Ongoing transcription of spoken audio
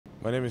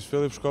My name is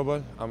Filip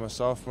Skobalj. I'm a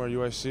sophomore at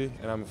UIC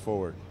and I'm a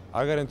forward.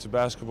 I got into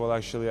basketball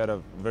actually at a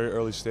very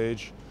early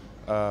stage.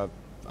 I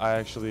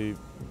actually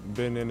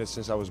been in it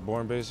since I was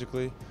born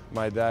basically.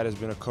 My dad has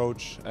been a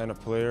coach and a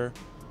player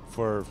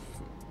for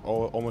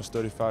almost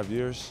 35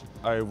 years.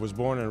 I was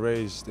born and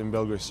raised in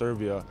Belgrade,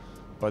 Serbia,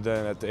 but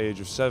then at the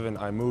age of 7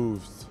 I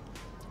moved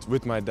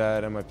with my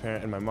dad and my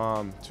parent and my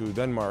mom to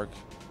Denmark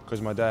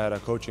because my dad had a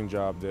coaching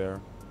job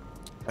there.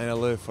 And I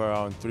lived for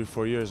around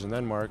 3-4 years in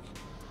Denmark.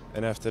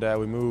 And after that,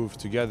 we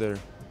moved together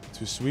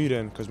to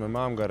Sweden because my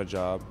mom got a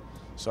job.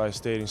 So I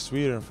stayed in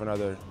Sweden for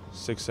another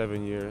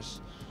 6-7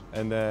 years.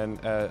 And then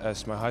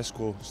as my high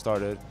school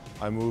started,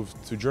 I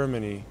moved to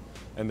Germany.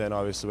 And then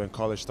obviously when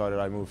college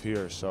started, I moved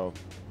here. So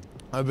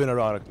I've been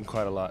around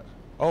quite a lot.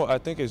 Oh, I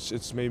think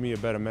it's made me a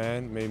better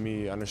man, made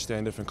me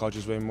understand different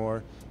cultures way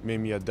more,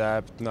 made me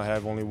adapt, not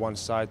have only one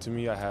side to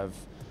me. I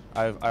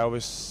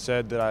always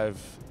said that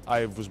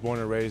I was born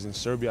and raised in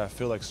Serbia. I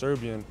feel like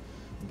Serbian.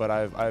 But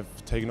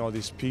I've taken all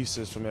these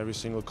pieces from every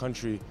single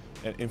country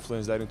and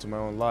influenced that into my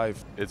own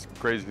life. It's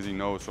crazy because he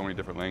knows so many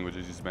different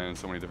languages. He's been in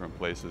so many different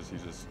places.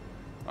 He's just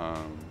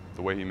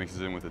the way he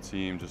mixes in with the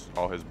team, just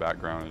all his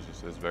background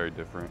is very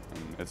different.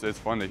 And it's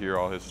fun to hear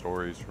all his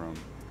stories from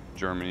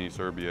Germany,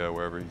 Serbia,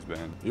 wherever he's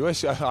been.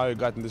 USC, I've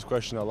gotten this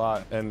question a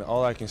lot, and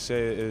all I can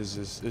say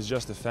is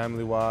just the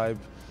family vibe,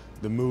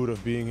 the mood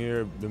of being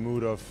here, the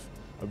mood of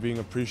being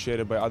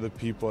appreciated by other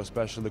people,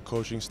 especially the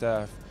coaching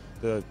staff.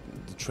 The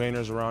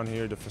trainers around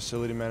here, the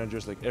facility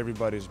managers, like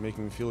everybody's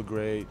making me feel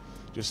great,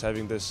 just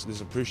having this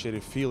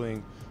appreciative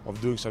feeling of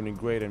doing something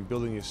great and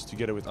building this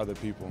together with other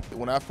people.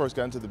 When I first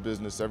got into the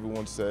business,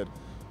 everyone said,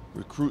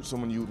 recruit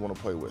someone you would want to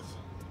play with.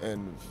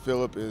 And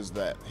Filip is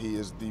that. He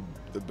is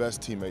the best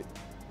teammate.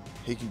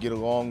 He can get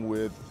along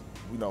with,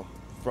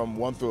 from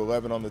 1 through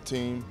 11 on the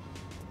team.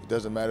 It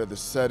doesn't matter the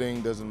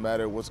setting, doesn't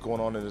matter what's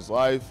going on in his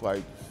life.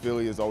 Like,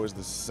 Philly is always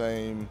the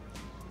same,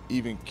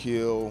 even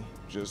keel,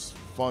 just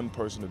fun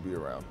person to be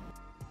around.